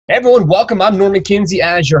Hey everyone, welcome. I'm Norman Kinsey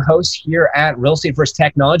as your host here at Real Estate First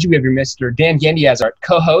Technology. We have your Mr. Dan Gandy as our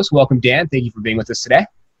co-host. Welcome, Dan. Thank you for being with us today.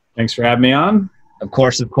 Thanks for having me on. Of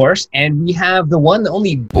course. And we have the one, the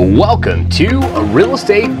only. Welcome to Real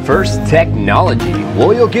Estate First Technology.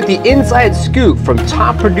 Well, you'll get the inside scoop from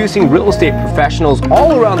top producing real estate professionals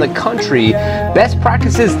all around the country, best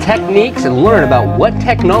practices, techniques, and learn about what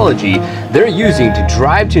technology they're using to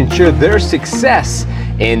drive to ensure their success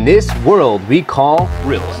in this world we call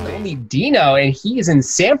real estate. Only Dino, and he is in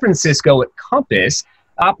San Francisco at Compass.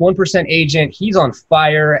 Top 1% agent. He's on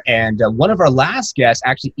fire. And one of our last guests,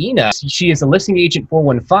 actually Ina, she is a listing agent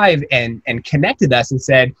 415 and connected us and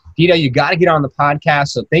said, Dino, you got to get on the podcast.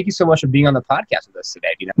 So thank you so much for being on the podcast with us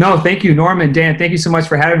today, Dino. No, thank you, Norman. Dan, thank you so much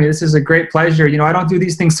for having me. This is a great pleasure. You know, I don't do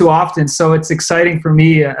these things too often, so it's exciting for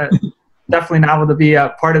me. Definitely novel to be a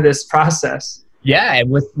part of this process. Yeah, and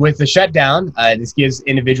with the shutdown, this gives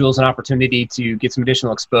individuals an opportunity to get some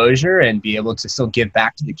additional exposure and be able to still give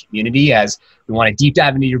back to the community as we want to deep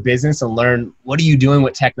dive into your business and learn what are you doing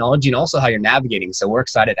with technology and also how you're navigating. So we're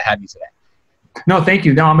excited to have you today. No, thank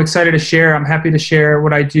you. No, I'm excited to share. I'm happy to share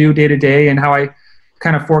what I do day to day and how I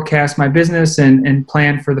kind of forecast my business and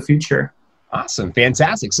plan for the future. Awesome.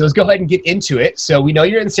 Fantastic. So let's go ahead and get into it. So we know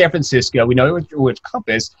you're in San Francisco. We know you're with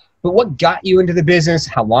Compass. But what got you into the business?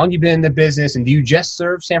 How long you been in the business? And do you just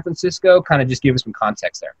serve San Francisco? Kind of just give us some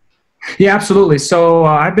context there. Yeah, absolutely. So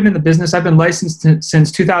I've been in the business. I've been licensed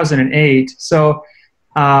since 2008. So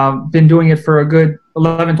been doing it for a good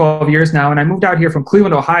 11, 12 years now. And I moved out here from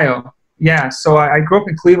Cleveland, Ohio. Yeah, so I grew up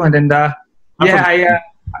in Cleveland. And do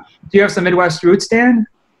you have some Midwest roots, Dan?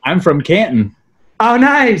 I'm from Canton. Oh,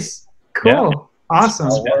 nice. Cool. Yeah.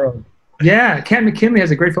 Awesome. Yeah, Canton McKinley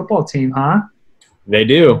has a great football team, huh? They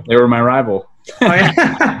do. They were my rival. Oh,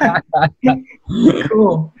 yeah.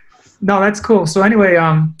 Cool. No, that's cool. So anyway,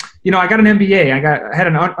 you know, I got an MBA. I had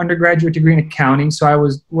an undergraduate degree in accounting, so I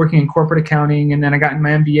was working in corporate accounting, and then I got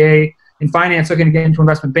my MBA in finance, looking to get into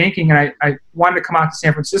investment banking, and I wanted to come out to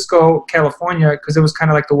San Francisco, California, because it was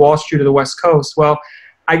kind of like the Wall Street of the West Coast. Well,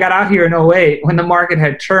 I got out here in 2008 when the market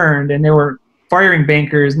had turned, and they were firing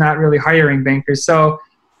bankers, not really hiring bankers. So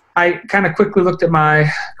I kind of quickly looked at my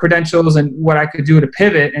credentials and what I could do to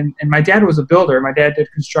pivot. And my dad was a builder. My dad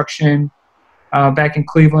did construction back in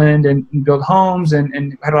Cleveland and built homes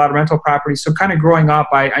and had a lot of rental properties. So kind of growing up,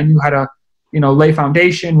 I knew how to, you know, lay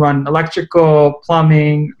foundation, run electrical,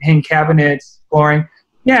 plumbing, hang cabinets, flooring.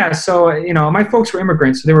 Yeah, so, you know, my folks were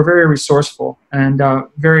immigrants, so they were very resourceful and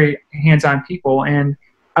very hands-on people. And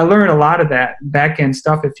I learned a lot of that back-end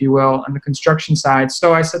stuff, if you will, on the construction side.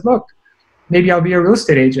 So I said, look, maybe I'll be a real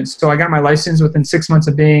estate agent. So I got my license within 6 months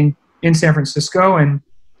of being in San Francisco, and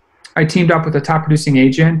I teamed up with a top producing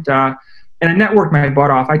agent, and I networked my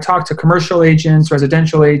butt off. I talked to commercial agents,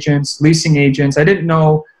 residential agents, leasing agents. I didn't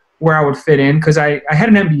know where I would fit in because I had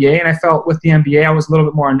an MBA, and I felt with the MBA I was a little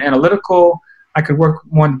bit more analytical. I could work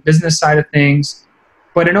more on the business side of things.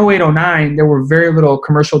 But in 2008, 2009, there were very little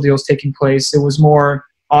commercial deals taking place. It was more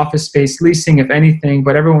office space leasing, if anything,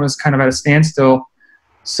 but everyone was kind of at a standstill.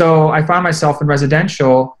 So I found myself in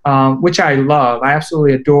residential, which I love. I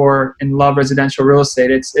absolutely adore and love residential real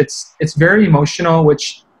estate. It's very emotional,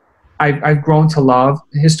 which I've grown to love.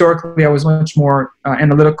 Historically, I was much more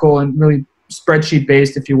analytical and really spreadsheet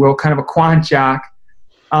based, if you will, kind of a quant jock.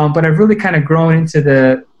 But I've really kind of grown into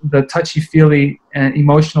the touchy-feely and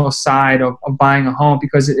emotional side of buying a home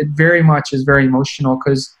because it very much is very emotional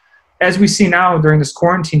because as we see now during this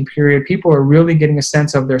quarantine period, people are really getting a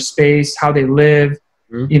sense of their space, how they live,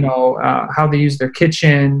 you know, how they use their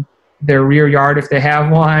kitchen, their rear yard if they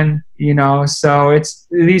have one, you know. So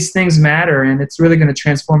these things matter, and it's really going to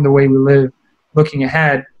transform the way we live looking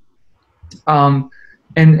ahead.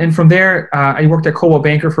 And from there, I worked at Coldwell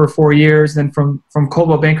Banker for 4 years. Then from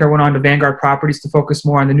Coldwell Banker, I went on to Vanguard Properties to focus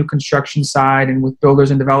more on the new construction side and with builders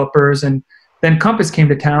and developers. And then Compass came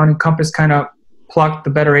to town, and Compass kind of plucked the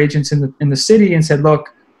better agents in the city and said, look,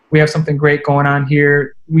 we have something great going on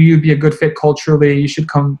here. You'd be a good fit culturally. You should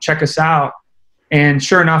come check us out. And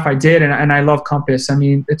sure enough, I did, and I love Compass. I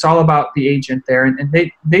mean, it's all about the agent there. And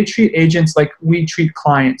they treat agents like we treat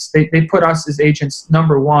clients. They put us as agents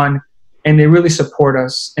number one, and they really support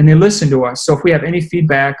us, and they listen to us. So if we have any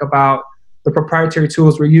feedback about the proprietary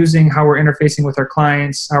tools we're using, how we're interfacing with our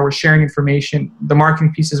clients, how we're sharing information, the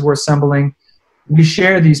marketing pieces we're assembling, we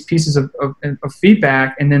share these pieces of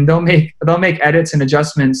feedback, and then they'll make edits and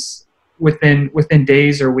adjustments within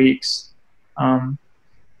days or weeks.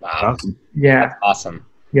 Wow. Yeah. That's awesome.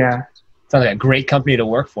 Yeah. Sounds like a great company to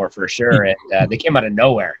work for sure. And they came out of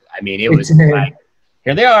nowhere. I mean, it was like,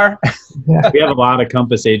 here they are. Yeah. We have a lot of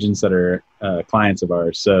Compass agents that are clients of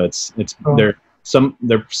ours. So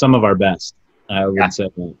they're some of our best. I would say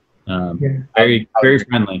that. Very, very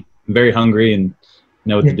friendly, very hungry, and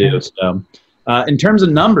know what to do. So, in terms of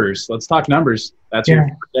numbers, let's talk numbers. That's your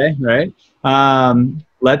birthday, right?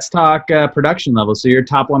 Let's talk production level. So you're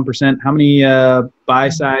top 1%. How many buy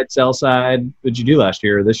side, sell side did you do last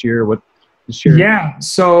year or this year? What this year? Yeah.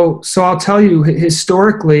 So I'll tell you,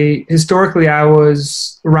 historically, I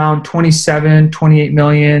was around 27, 28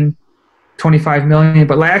 million, 25 million.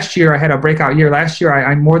 But last year I had a breakout year. Last year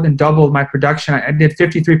I more than doubled my production. I did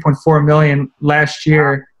 53.4 million last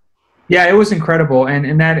year. Yeah, it was incredible.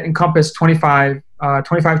 And that encompassed 25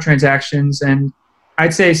 transactions. And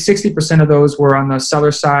I'd say 60% of those were on the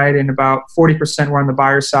seller side and about 40% were on the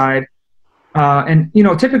buyer side. And,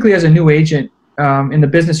 typically as a new agent in the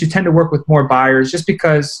business, you tend to work with more buyers just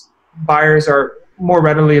because buyers are more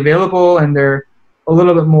readily available and they're a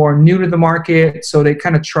little bit more new to the market. So they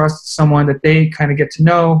kind of trust someone that they kind of get to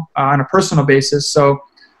know on a personal basis. So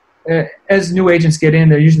as new agents get in,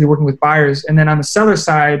 they're usually working with buyers. And then on the seller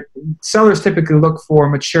side, sellers typically look for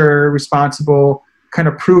mature, responsible, kind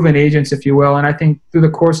of proven agents, if you will. And I think through the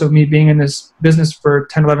course of me being in this business for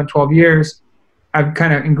 10, 11, 12 years, I've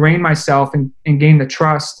kind of ingrained myself and gained the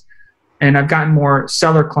trust. And I've gotten more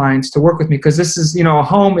seller clients to work with me because this is, a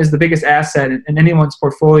home is the biggest asset in anyone's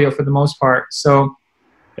portfolio for the most part. So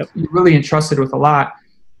you're really entrusted with a lot.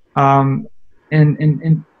 And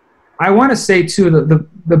I want to say too,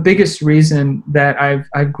 the biggest reason that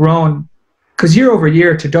I've grown, because year over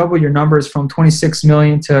year to double your numbers from 26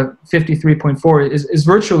 million to 53.4 is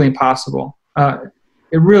virtually impossible.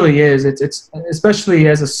 It really is. It's especially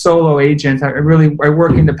as a solo agent. I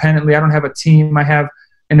work independently. I don't have a team. I have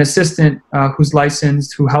an assistant who's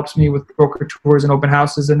licensed, who helps me with broker tours and open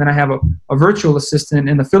houses. And then I have a virtual assistant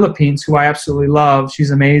in the Philippines who I absolutely love.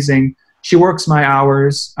 She's amazing. She works my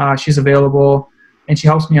hours. She's available. And she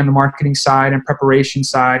helps me on the marketing side and preparation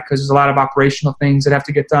side because there's a lot of operational things that have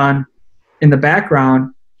to get done in the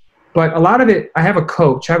background. But a lot of it, I have a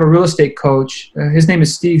coach. I have a real estate coach. His name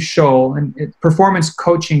is Steve Scholl, and it's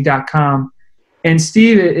performancecoaching.com. And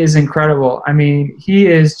Steve is incredible. I mean, he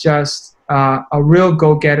is just a real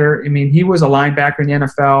go-getter. I mean, he was a linebacker in the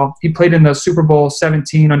NFL. He played in the Super Bowl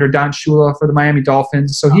 17 under Don Shula for the Miami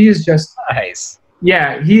Dolphins. So he is just nice.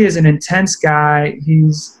 Yeah, he is an intense guy.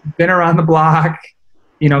 He's been around the block.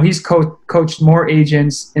 He's coached more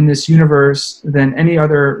agents in this universe than any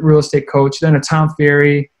other real estate coach, than a Tom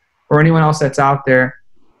Ferry or anyone else that's out there.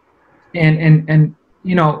 And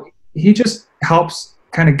he just helps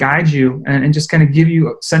kind of guide you and just kind of give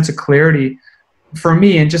you a sense of clarity for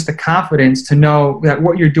me and just the confidence to know that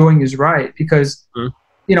what you're doing is right. Because,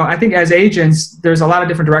 I think as agents, there's a lot of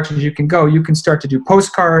different directions you can go. You can start to do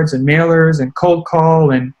postcards and mailers and cold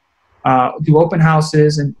call and do open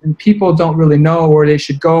houses, and people don't really know where they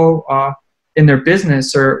should go in their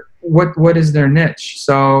business or what is their niche.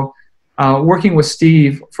 So working with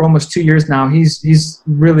Steve for almost 2 years now, he's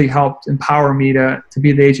really helped empower me to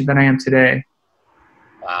be the agent that I am today.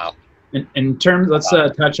 Wow. In terms, let's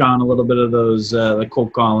touch on a little bit of those, like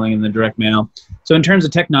cold calling and the direct mail. So in terms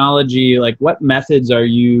of technology, like what methods are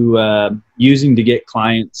you using to get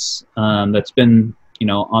clients that's been,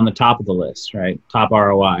 on the top of the list, right? Top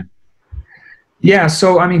ROI. Yeah.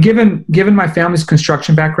 So, I mean, given my family's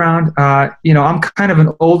construction background, I'm kind of an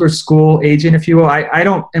older school agent, if you will. I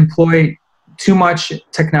don't employ too much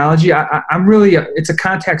technology. I'm really, it's a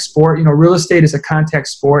contact sport. Real estate is a contact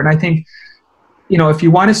sport. And I think, if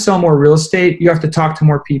you want to sell more real estate, you have to talk to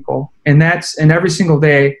more people. And every single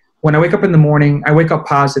day when I wake up in the morning, I wake up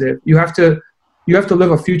positive. You have to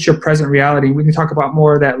live a future present reality. We can talk about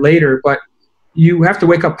more of that later, but you have to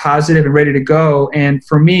wake up positive and ready to go. And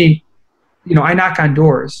for me, I knock on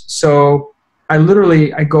doors. So I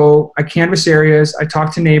canvass areas, I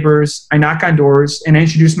talk to neighbors, I knock on doors, and I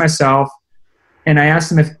introduce myself. And I ask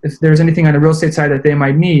them if there's anything on the real estate side that they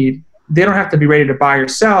might need. They don't have to be ready to buy or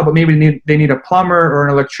sell, but maybe they need a plumber or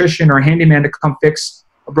an electrician or a handyman to come fix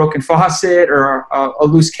a broken faucet or a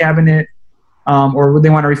loose cabinet, or they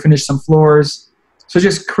want to refinish some floors. So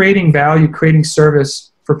just creating value, creating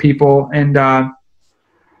service for people, and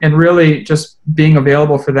really just being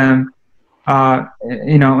available for them.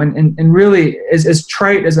 And really, as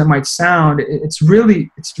trite as it might sound, it's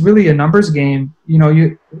really a numbers game.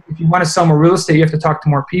 If you want to sell more real estate, you have to talk to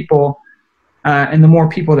more people. And the more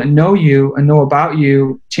people that know you and know about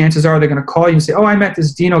you, chances are they're going to call you and say, oh, I met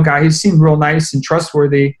this Dino guy. He seemed real nice and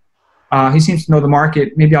trustworthy. He seems to know the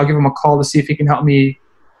market. Maybe I'll give him a call to see if he can help me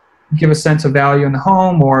give a sense of value in the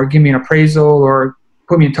home, or give me an appraisal, or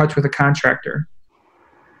put me in touch with a contractor.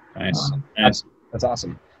 Nice. That's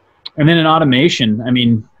awesome. And then in automation, I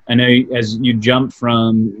mean, I know as you jumped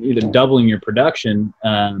from either doubling your production,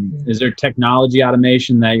 is there technology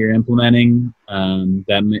automation that you're implementing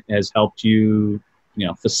that has helped you,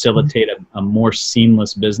 facilitate a more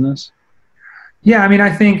seamless business? Yeah, I mean,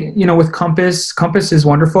 I think, with Compass is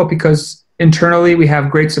wonderful because internally we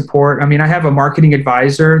have great support. I mean, I have a marketing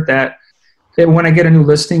advisor that when I get a new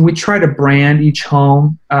listing, we try to brand each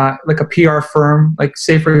home like a PR firm. Like,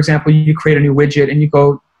 say, for example, you create a new widget and you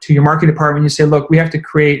go to your marketing department and you say, look, we have to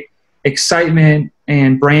create excitement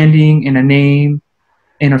and branding and a name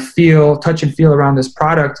and a feel, touch and feel around this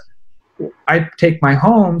product. I take my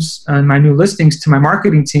homes and my new listings to my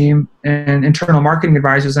marketing team and internal marketing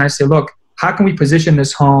advisors, and I say, look, how can we position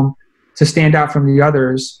this home to stand out from the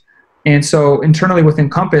others? And so internally within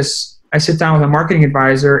Compass, I sit down with a marketing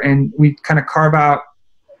advisor and we kind of carve out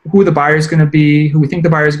who the buyer is going to be, who we think the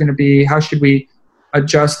buyer is going to be, how should we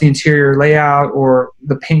adjust the interior layout, or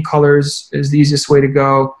the paint colors is the easiest way to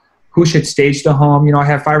go, who should stage the home. I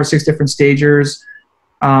have 5 or 6 different stagers.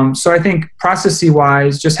 So I think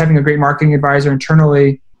processy-wise, just having a great marketing advisor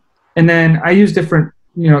internally. And then I use different,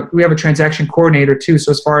 we have a transaction coordinator too. So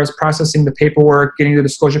as far as processing the paperwork, getting the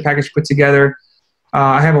disclosure package put together,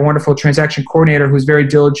 I have a wonderful transaction coordinator who's very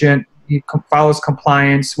diligent. He follows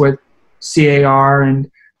compliance with CAR and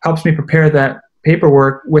helps me prepare that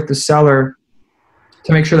paperwork with the seller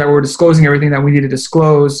to make sure that we're disclosing everything that we need to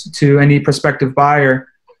disclose to any prospective buyer.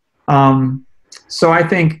 So I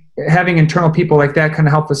think having internal people like that kind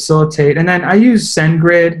of help facilitate. And then I use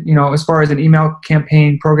SendGrid, as far as an email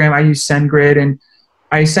campaign program, I use SendGrid, and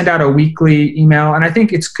I send out a weekly email. And I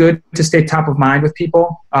think it's good to stay top of mind with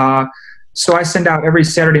people. So I send out every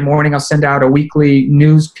Saturday morning, I'll send out a weekly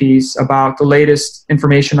news piece about the latest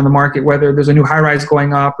information on the market, whether there's a new high-rise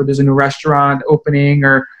going up or there's a new restaurant opening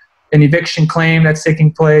or an eviction claim that's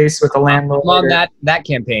taking place with a landlord. Love that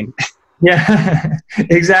campaign. Yeah,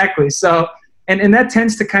 exactly. So, and that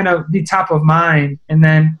tends to kind of be top of mind. And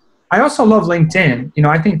then I also love LinkedIn.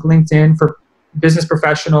 I think LinkedIn for business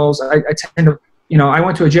professionals, I tend to, I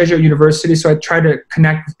went to a Jesuit university, so I try to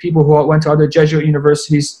connect with people who went to other Jesuit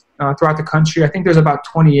universities throughout the country. I think there's about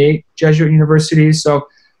 28 Jesuit universities. So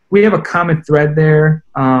we have a common thread there.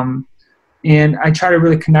 And I try to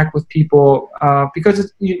really connect with people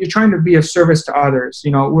because you're trying to be of service to others.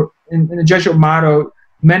 We're in the Jesuit motto,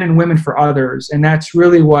 men and women for others. And that's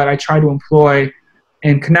really what I try to employ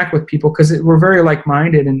and connect with people, because we're very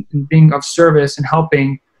like-minded and being of service and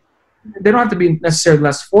helping. They don't have to be necessarily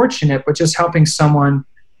less fortunate, but just helping someone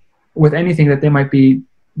with anything that they might be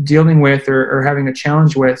dealing with or having a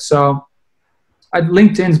challenge with. So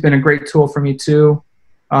LinkedIn's been a great tool for me too,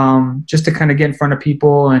 just to kind of get in front of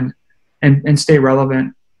people and stay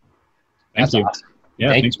relevant. Thank you. Awesome. Yeah,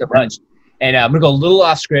 Thank you so much. And I'm going to go a little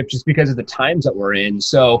off script just because of the times that we're in.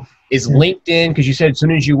 So is LinkedIn, because you said as soon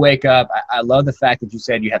as you wake up, I love the fact that you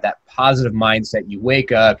said you have that positive mindset. You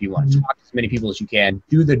wake up, you want to talk to as many people as you can,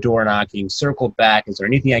 do the door knocking, circle back. Is there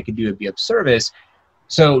anything I can do to be of service?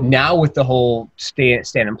 So now with the whole stand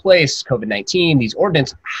in place, COVID-19, these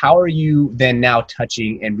ordinance, how are you then now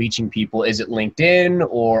touching and reaching people? Is it LinkedIn,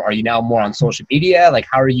 or are you now more on social media? Like,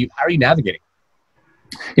 how are you navigating?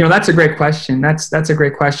 That's a great question. That's a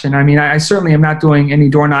great question. I mean, I certainly am not doing any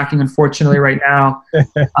door knocking, unfortunately, right now.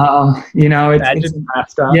 It's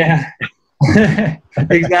passed up. Yeah,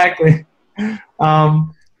 exactly.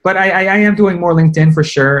 But I am doing more LinkedIn for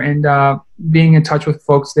sure, and being in touch with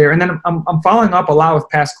folks there. And then I'm following up a lot with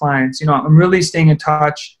past clients. I'm really staying in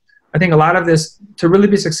touch. I think a lot of this, to really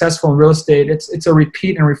be successful in real estate, it's a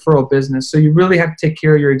repeat and referral business. So you really have to take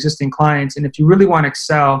care of your existing clients. And if you really want to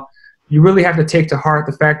excel, you really have to take to heart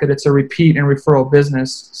the fact that it's a repeat and referral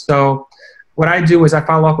business. So what I do is I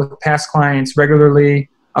follow up with past clients regularly.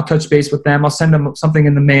 I'll touch base with them. I'll send them something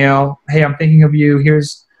in the mail. Hey, I'm thinking of you.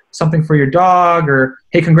 Here's something for your dog, or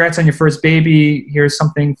hey, congrats on your first baby. Here's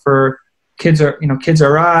something for Kids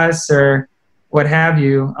Are Us, or what have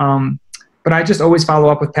you. But I just always follow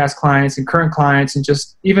up with past clients and current clients, and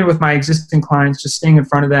just even with my existing clients, just staying in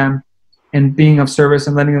front of them and being of service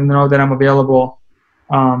and letting them know that I'm available.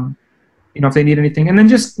 If they need anything. And then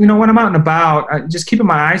just, when I'm out and about, just keeping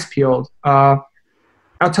my eyes peeled. I'll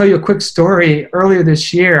tell you a quick story. Earlier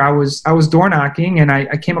this year, I was door knocking, and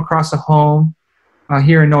I came across a home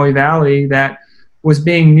here in Noe Valley that was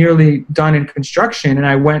being nearly done in construction. And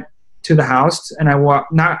I went to the house and I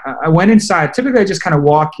went inside. Typically I just kind of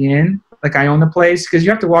walk in like I own the place, because you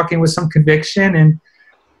have to walk in with some conviction. And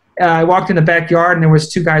I walked in the backyard and there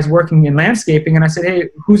was 2 guys working in landscaping, and I said, hey,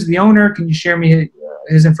 who's the owner? Can you share me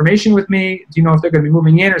his information with me? Do you know if they're going to be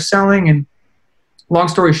moving in or selling? And long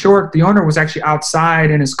story short, the owner was actually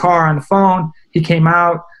outside in his car on the phone. He came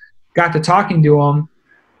out, got to talking to him,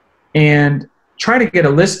 and try to get a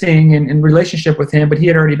listing and relationship with him, but he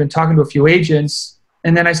had already been talking to a few agents.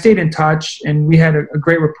 And then I stayed in touch, and we had a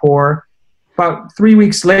great rapport. About 3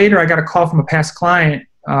 weeks later, I got a call from a past client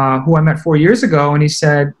who I met 4 years ago, and he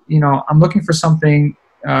said, I'm looking for something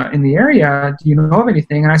in the area. Do you know of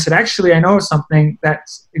anything? And I said, actually, I know of something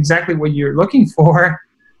that's exactly what you're looking for.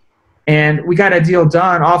 And we got a deal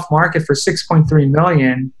done off market for $6.3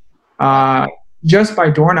 million. Just by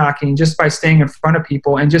door knocking, just by staying in front of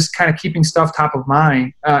people and just kind of keeping stuff top of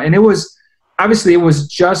mind. And it was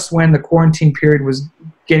just when the quarantine period was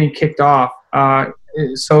getting kicked off.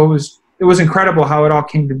 So it was incredible how it all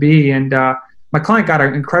came to be. And my client got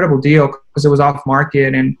an incredible deal because it was off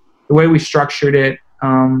market, and the way we structured it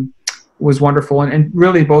was wonderful. And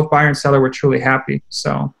really both buyer and seller were truly happy.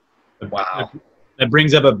 So, wow. That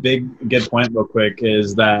brings up a good point real quick,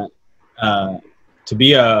 is that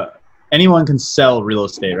anyone can sell real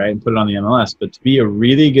estate, right, and put it on the MLS. But to be a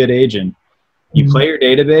really good agent, you play your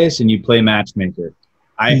database and you play matchmaker.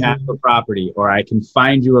 I have a property, or I can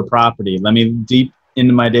find you a property. Let me deep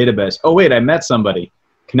into my database. Oh, wait, I met somebody.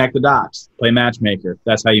 Connect the dots. Play matchmaker.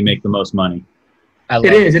 That's how you make the most money.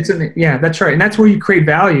 It is. Yeah, that's right. And that's where you create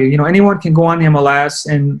value. Anyone can go on the MLS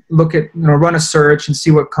and look at, run a search and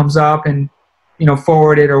see what comes up and,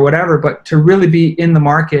 forward it or whatever. But to really be in the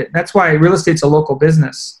market, that's why real estate's a local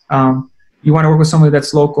business. You want to work with somebody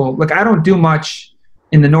that's local. Look, I don't do much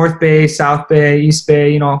in the North Bay, South Bay, East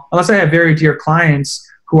Bay, unless I have very dear clients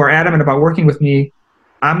who are adamant about working with me.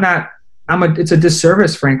 It's a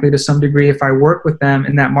disservice, frankly, to some degree if I work with them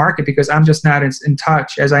in that market, because I'm just not in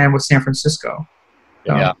touch as I am with San Francisco.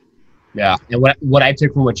 So. Yeah. And what I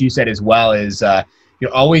took from what you said as well is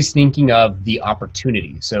you're always thinking of the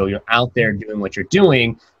opportunity. So you're out there doing what you're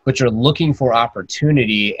doing, but you're looking for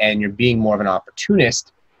opportunity, and you're being more of an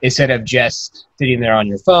opportunist instead of just sitting there on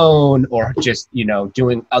your phone or just,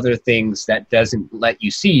 doing other things that doesn't let you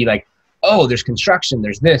see, like, oh, there's construction,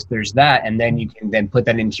 there's this, there's that. And then you can then put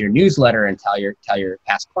that into your newsletter and tell your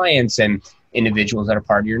past clients and individuals that are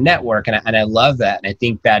part of your network. And I love that. And I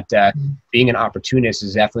think that being an opportunist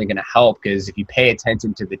is definitely going to help, because if you pay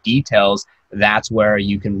attention to the details, that's where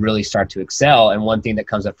you can really start to excel. And one thing that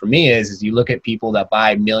comes up for me is you look at people that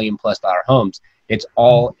buy $1 million+ homes. It's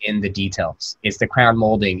all in the details. It's the crown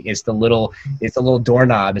molding. It's the little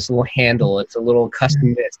doorknob. It's a little handle. It's a little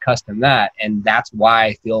custom this, custom that. And that's why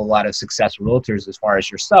I feel a lot of successful realtors, as far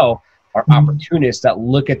as yourself, are opportunists that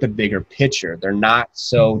look at the bigger picture. They're not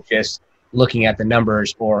so just looking at the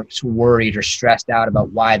numbers or worried or stressed out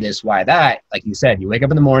about why this, why that. Like you said, you wake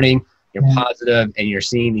up in the morning, you're positive, and you're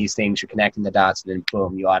seeing these things, you're connecting the dots, and then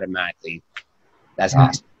boom, you automatically, that's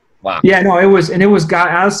awesome. Wow. Yeah, no, it was God.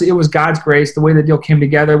 Honestly, it was God's grace, the way the deal came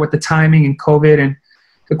together with the timing and COVID and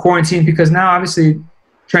the quarantine. Because now, obviously,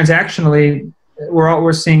 transactionally,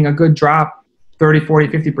 we're seeing a good drop, 30, 40,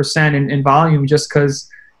 50% in volume, just because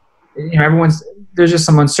there's just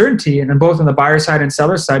some uncertainty, and both on the buyer side and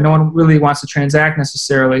seller side, no one really wants to transact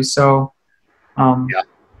necessarily. So,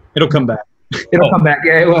 it'll come back. It'll come back.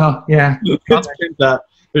 Yeah, it will. Yeah.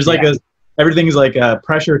 There's like everything's like a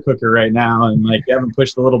pressure cooker right now, and like you haven't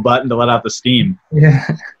pushed the little button to let out the steam. Yeah.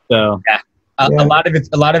 So a lot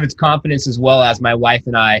of it's confidence, as well as my wife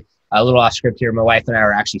and I. A little off script here. My wife and I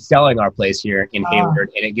are actually selling our place here in Hayward,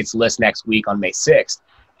 and it gets listed next week on May 6th.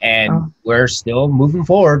 And we're still moving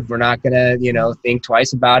forward. We're not gonna, think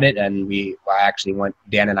twice about it. And I actually went,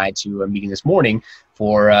 Dan and I, to a meeting this morning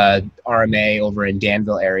for RMA over in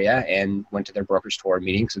Danville area, and went to their brokerage tour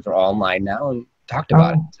meeting, because they're all online now, and talked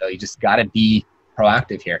about it. So you just got to be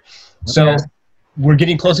proactive here. So we're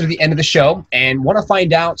getting closer to the end of the show, and want to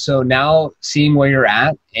find out, so now seeing where you're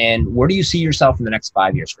at, and where do you see yourself in the next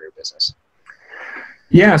 5 years for your business?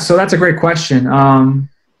 Yeah, so that's a great question.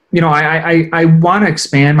 I want to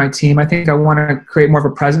expand my team. I think I want to create more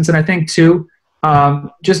of a presence. And I think too,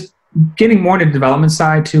 just getting more into the development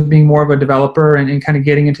side too, being more of a developer and kind of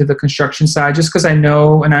getting into the construction side, just because I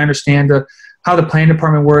know and I understand how the planning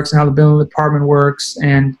department works and how the building department works.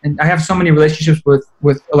 And I have so many relationships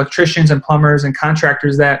with electricians and plumbers and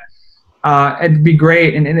contractors that it'd be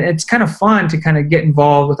great. And it's kind of fun to kind of get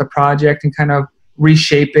involved with a project and kind of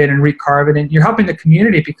reshape it and recarve it. And you're helping the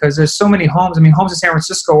community, because there's so many homes. I mean, homes in San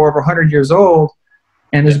Francisco are over 100 years old,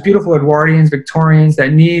 and there's beautiful Edwardians, Victorians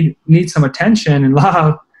that need some attention and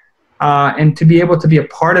love. And to be able to be a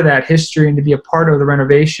part of that history and to be a part of the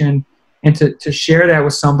renovation and to share that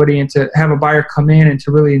with somebody and to have a buyer come in and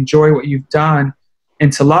to really enjoy what you've done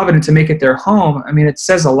and to love it and to make it their home, I mean, it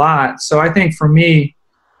says a lot. So I think for me,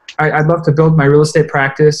 I'd love to build my real estate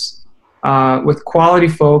practice with quality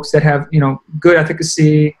folks that have, good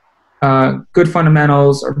efficacy, good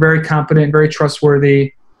fundamentals, are very competent, very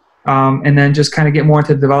trustworthy, and then just kind of get more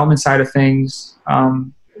into the development side of things,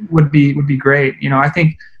 would be great. You know, I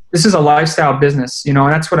think this is a lifestyle business, you know,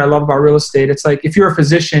 and that's what I love about real estate. It's like, if you're a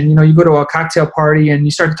physician, you know, you go to a cocktail party and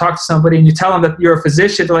you start to talk to somebody and you tell them that you're a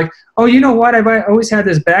physician. They're like, oh, you know what? I've always had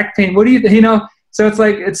this back pain. What do you know? So it's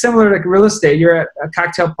like, it's similar to like real estate. You're at a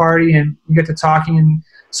cocktail party and you get to talking and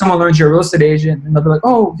someone learns you're a real estate agent and they'll be like,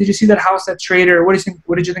 oh, did you see that house that traded? Or what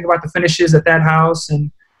did you think about the finishes at that house?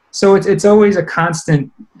 And so it's always a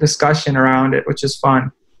constant discussion around it, which is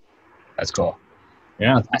fun. That's cool.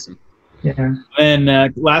 Yeah. Awesome. Yeah.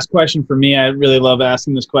 And last question for me, I really love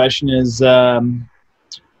asking this question, is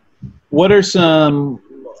what are some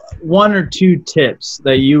 1 or 2 tips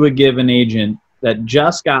that you would give an agent that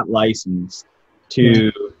just got licensed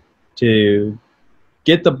to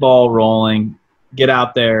get the ball rolling, get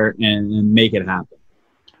out there and make it happen?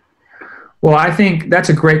 Well, I think that's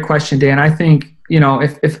a great question, Dan. I think, you know,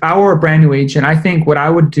 if I were a brand new agent, I think what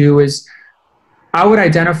I would do is I would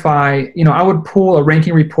identify, you know, I would pull a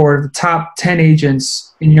ranking report of the top 10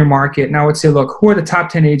 agents in your market. And I would say, look, who are the top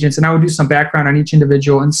 10 agents? And I would do some background on each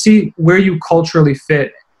individual and see where you culturally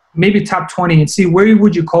fit, maybe top 20, and see where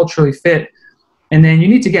would you culturally fit. And then you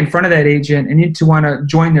need to get in front of that agent and you need to want to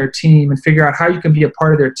join their team and figure out how you can be a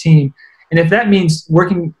part of their team. And if that means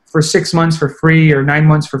working for 6 months for free or 9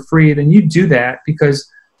 months for free, then you do that,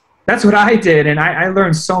 because that's what I did. And I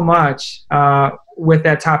learned so much with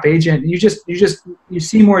that top agent. You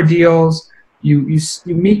see more deals, you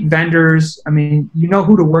meet vendors. I mean, you know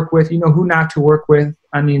who to work with, you know who not to work with.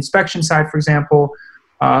 On the inspection side, for example,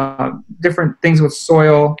 different things with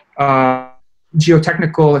soil,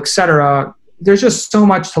 geotechnical, etc. There's just so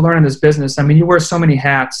much to learn in this business. I mean, you wear so many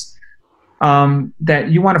hats that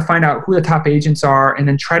you want to find out who the top agents are and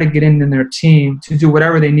then try to get in their team to do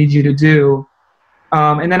whatever they need you to do.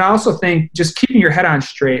 And then I also think just keeping your head on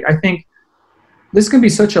straight. I think this can be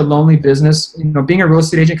such a lonely business. You know, being a real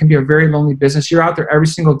estate agent can be a very lonely business. You're out there every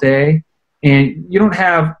single day, and you're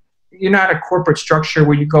not a corporate structure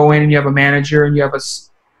where you go in and you have a manager and you have a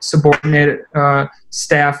subordinate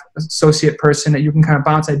staff associate person that you can kind of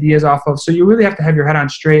bounce ideas off of. So you really have to have your head on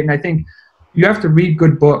straight. And I think you have to read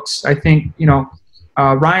good books. I think, you know,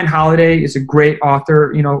 Ryan Holiday is a great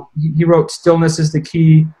author. You know, he wrote Stillness is the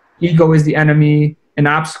Key, Ego is the Enemy, An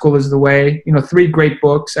Obstacle is the Way. You know, 3 great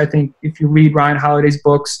books. I think if you read Ryan Holiday's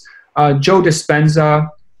books, Joe Dispenza,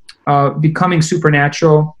 Becoming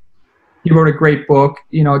Supernatural, he wrote a great book.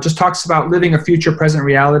 You know, it just talks about living a future present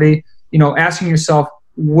reality, you know, asking yourself,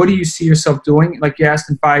 what do you see yourself doing, like you asked,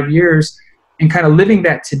 in 5 years, and kind of living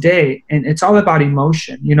that today. And it's all about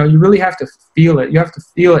emotion. You know, you really have to feel it. You have to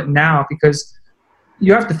feel it now, because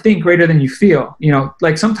you have to think greater than you feel. You know,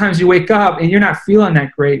 like sometimes you wake up and you're not feeling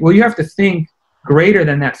that great. Well, you have to think greater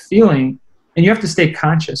than that feeling, and you have to stay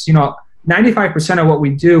conscious. You know, 95% of what we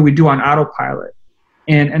do on autopilot.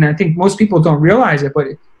 And I think most people don't realize it, but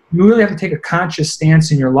you really have to take a conscious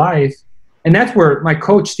stance in your life. And that's where my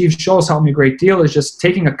coach, Steve Scholes, helped me a great deal, is just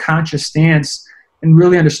taking a conscious stance and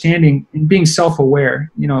really understanding and being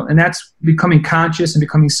self-aware, you know, and that's becoming conscious and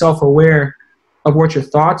becoming self-aware of what your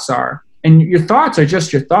thoughts are. And your thoughts are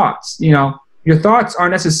just your thoughts. You know, your thoughts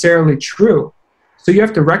aren't necessarily true. So you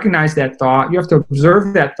have to recognize that thought. You have to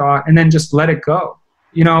observe that thought and then just let it go.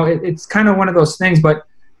 You know, it's kind of one of those things. But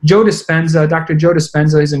Joe Dispenza, Dr. Joe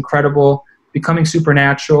Dispenza, is incredible. Becoming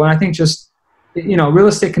Supernatural. And I think just, you know, real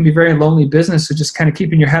estate can be a very lonely business. So just kind of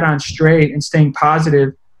keeping your head on straight and staying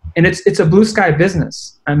positive. And it's a blue sky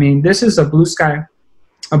business. I mean, this is a blue sky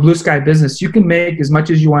business. You can make as much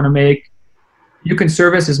as you want to make. You can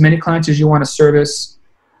service as many clients as you want to service.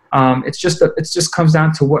 It just comes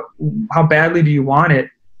down to how badly do you want it,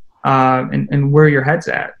 and where your head's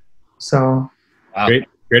at. So, wow.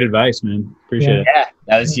 Great advice, man. Appreciate it. Yeah,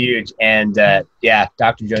 that was huge. And yeah,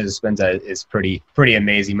 Dr. Joe Dispenza is pretty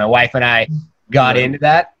amazing. My wife and I got into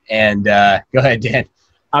that. And go ahead, Dan.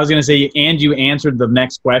 I was going to say, and you answered the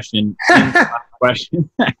next question.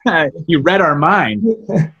 You read our mind.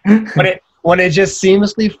 When it just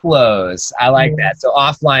seamlessly flows. I like that. So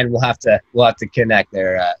offline, we'll have to connect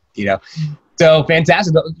there. You know, so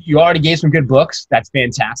fantastic. You already gave some good books. That's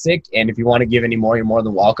fantastic. And if you want to give any more, you're more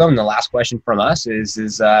than welcome. And the last question from us is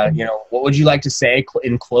you know, what would you like to say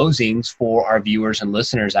in closings for our viewers and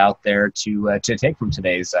listeners out there to take from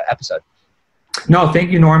today's episode? No,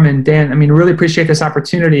 thank you, Norman, Dan. I mean, really appreciate this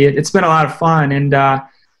opportunity. It's been a lot of fun. And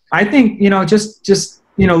I think, you know, just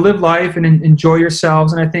you know, live life and enjoy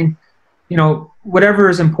yourselves. And I think, you know, whatever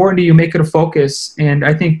is important to you, make it a focus. And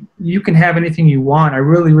I think you can have anything you want. I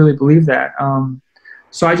really, really believe that.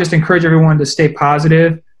 So I just encourage everyone to stay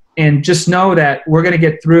positive and just know that we're going to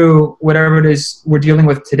get through whatever it is we're dealing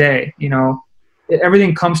with today. You know,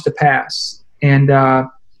 everything comes to pass. And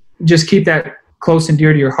just keep that close and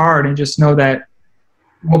dear to your heart, and just know that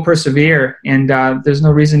we'll persevere. And there's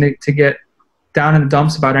no reason to get down in the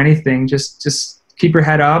dumps about anything. Just keep your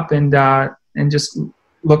head up and just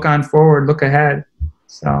look on forward, look ahead.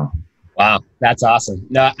 So. Wow, that's awesome.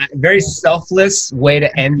 No, very selfless way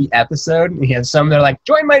to end the episode. We have some that are like,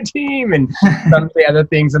 join my team, and some of the other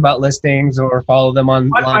things about listings or follow them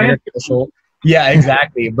on social. Yeah,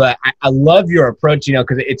 exactly. But I love your approach, you know,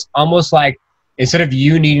 because it's almost like instead of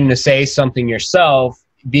you needing to say something yourself,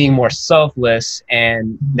 being more selfless,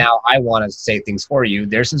 and now I want to say things for you.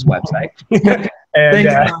 There's his website. And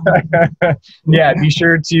yeah, be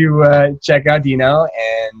sure to check out Dino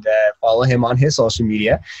and follow him on his social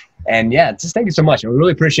media. And yeah, just thank you so much. And we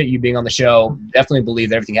really appreciate you being on the show. Definitely believe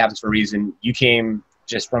that everything happens for a reason. You came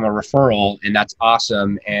just from a referral, and that's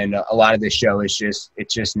awesome. And a lot of this show is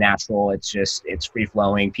just natural. It's free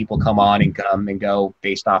flowing. People come on and come and go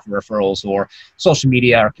based off of referrals or social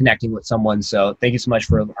media or connecting with someone. So thank you so much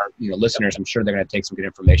for our listeners. I'm sure they're going to take some good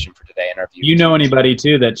information for today in our view. You know anybody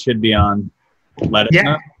too that should be on? Let us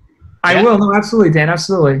know. I will. No, absolutely, Dan.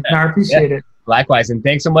 Absolutely. No, I appreciate it. Likewise. And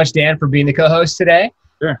thanks so much, Dan, for being the co-host today.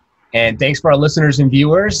 Sure. And thanks for our listeners and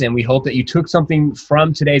viewers. And we hope that you took something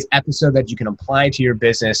from today's episode that you can apply to your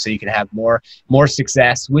business so you can have more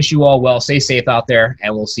success. Wish you all well. Stay safe out there,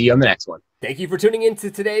 and we'll see you on the next one. Thank you for tuning in to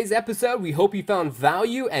today's episode. We hope you found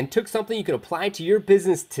value and took something you can apply to your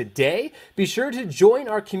business today. Be sure to join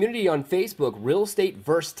our community on Facebook, Real Estate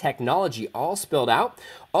vs. Technology, all spelled out.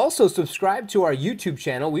 Also, subscribe to our YouTube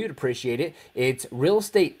channel. We would appreciate it. It's Real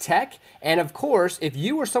Estate Tech. And of course, if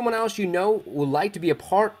you or someone else you know would like to be a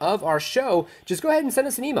part of our show, just go ahead and send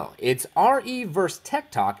us an email. It's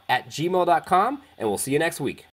reversetechtalk@gmail.com, and we'll see you next week.